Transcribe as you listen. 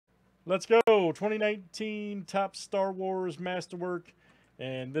Let's go. 2019 Top Star Wars Masterwork.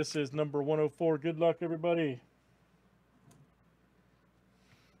 And this is number 104. Good luck, everybody.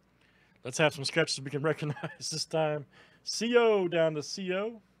 Let's have some sketches we can recognize this time. CO down to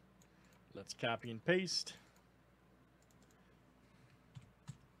CO. Let's copy and paste.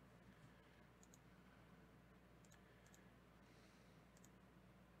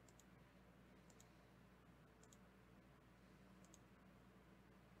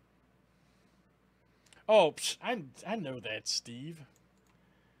 Oh, I know that, Steve.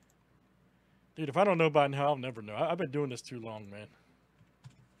 Dude, if I don't know by now, I'll never know. I've been doing this too long, man.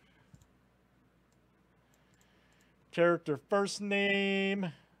 Character first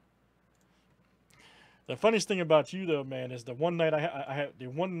name. The funniest thing about you, though, man, is the one night I had the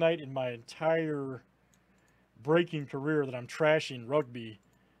one night in my entire breaking career that I'm trashing rugby,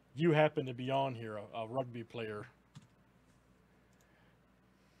 you happen to be on here, a rugby player.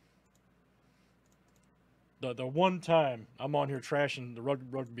 The one time I'm on here trashing the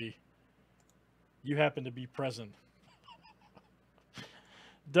rugby, you happen to be present.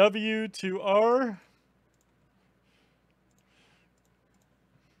 W to R.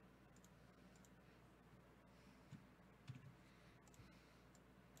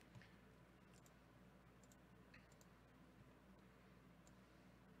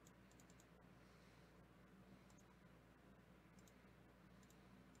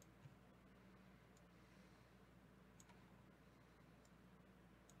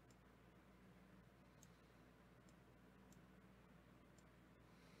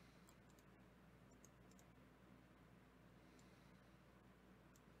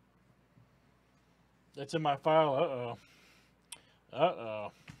 That's in my file.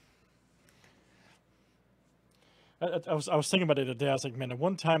 Uh-oh. Uh-oh. I was thinking about it today. I was like, man, the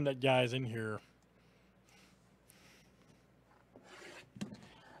one time that guy's in here.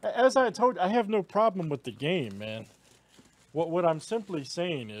 As I told you, I have no problem with the game, man. What I'm simply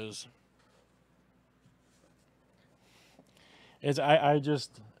saying is I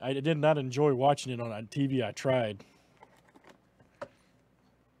did not enjoy watching it on TV. I tried.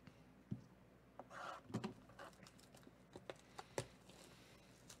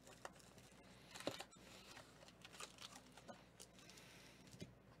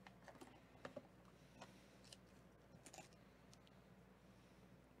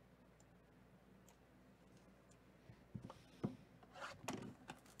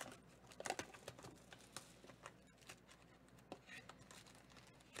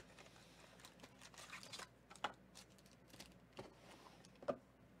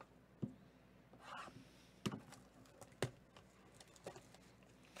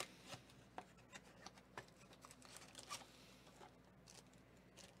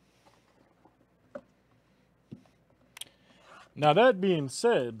 Now, that being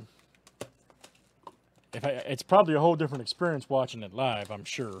said, it's probably a whole different experience watching it live, I'm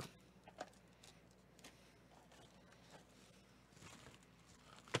sure.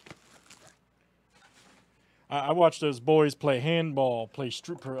 I watched those boys play handball, play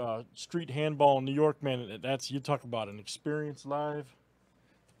street handball in New York, man. You talk about an experience live.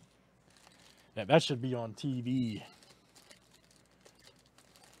 Yeah, that should be on TV.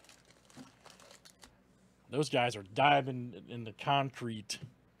 Those guys are diving in the concrete,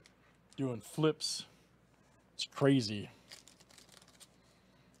 doing flips. It's crazy.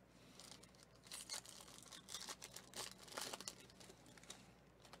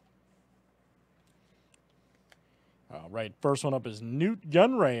 All right, first one up is Newt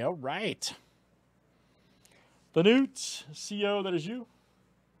Gunray. All right. The Newt, CO, that is you.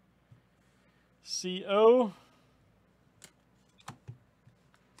 CO.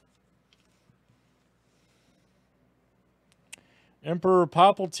 Emperor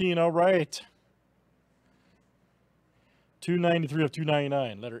Palpatine, all right. 293 of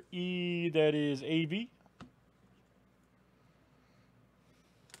 299. Letter E, that is AV.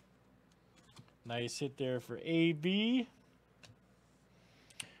 Nice hit there for AV.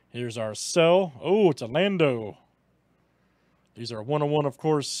 Here's our cell. Oh, it's a Lando. These are 101, of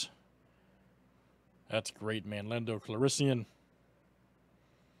course. That's great, man. Lando Calrissian.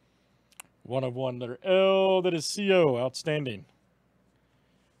 1 of 1. Letter L, that is CO. Outstanding.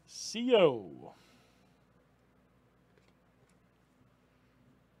 CO.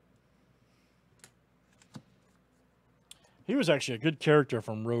 He was actually a good character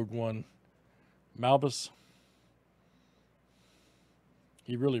from Rogue One. Malbus.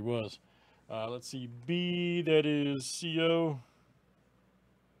 He really was. Let's see. B, that is CO.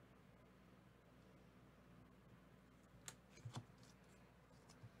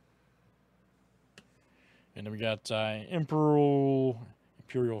 And then we got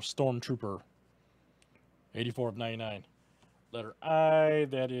Imperial Stormtrooper. 84 of 99. Letter I,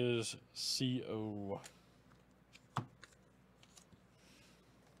 that is CO.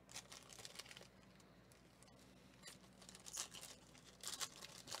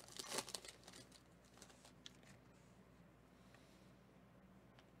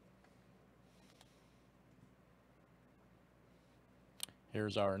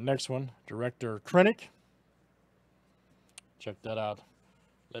 Here's our next one, Director Krennic. Check that out.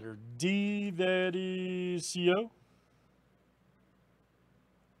 Letter D, that is CO.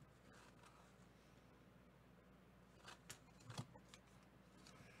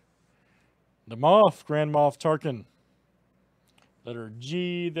 The Moff, Grand Moff Tarkin. Letter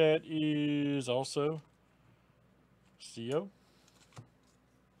G, that is also CO.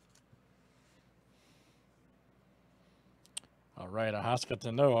 All right, a Haska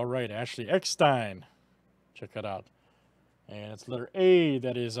to know. All right, Ashley Eckstein. Check that out. And it's letter A,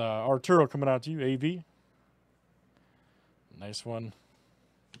 that is Arturo coming out to you, AV. Nice one.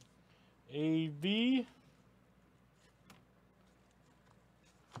 AV.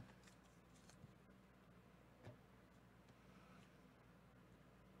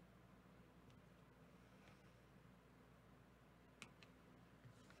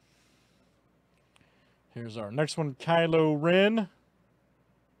 Here's our next one, Kylo Ren.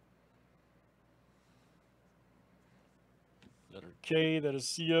 Letter K, that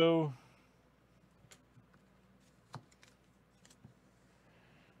is CO.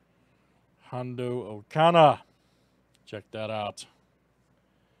 Hondo Okana. Check that out.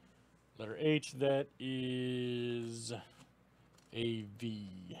 Letter H, that is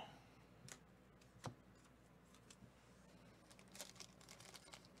AV.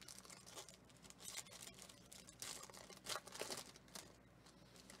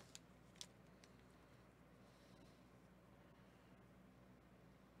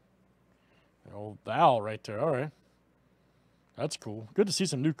 Old Val right there. All right. That's cool. Good to see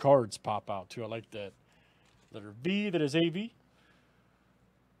some new cards pop out, too. I like that. Letter V, that is AV.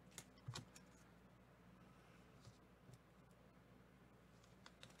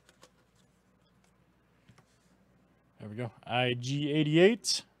 There we go.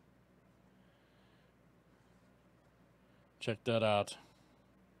 IG88. Check that out.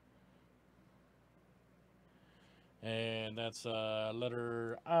 And that's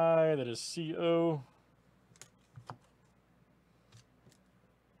letter I, that is CO.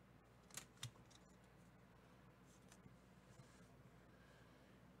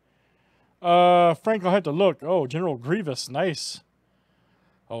 Frank, I'll have to look. Oh, General Grievous, nice.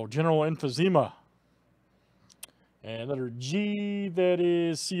 Oh, General Emphysema. And letter G, that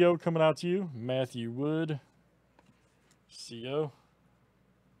is CO coming out to you. Matthew Wood. CO.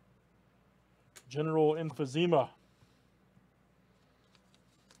 General Emphysema.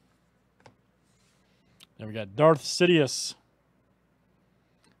 Then we got Darth Sidious.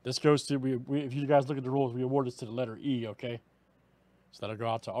 This goes to, if you guys look at the rules, we award this to the letter E, okay? So that'll go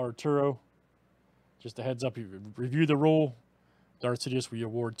out to Arturo. Just a heads up, you review the rule. Darth Sidious we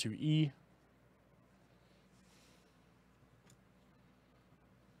award to E.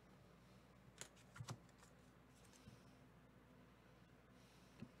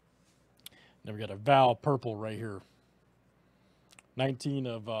 Then we got a Val purple right here. 19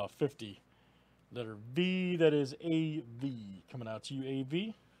 of 50. Letter V, that is AV. Coming out to you,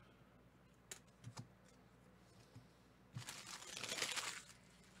 AV.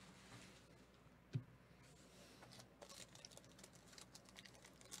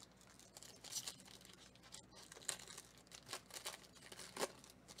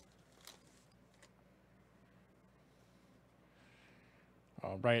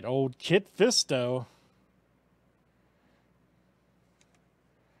 All right, old Kit Fisto.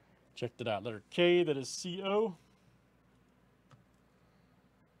 Check that out. Letter K, that is CO.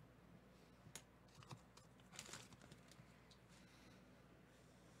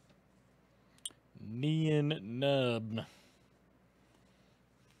 Neon Nub.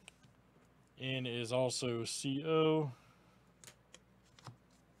 N is also CO.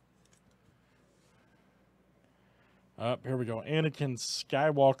 Here we go. Anakin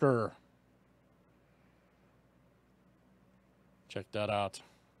Skywalker. Check that out.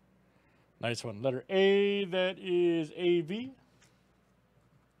 Nice one. Letter A, that is AV.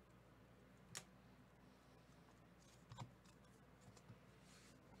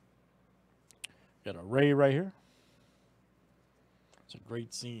 Got a Ray right here. It's a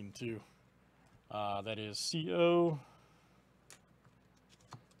great scene, too. That is CO.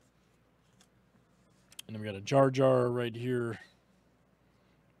 And then we got a Jar Jar right here.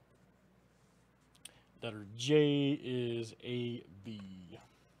 Letter J is AV.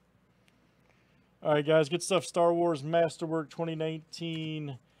 All right, guys, good stuff. Star Wars Masterwork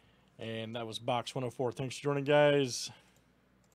 2019. And that was Box 104. Thanks for joining, guys.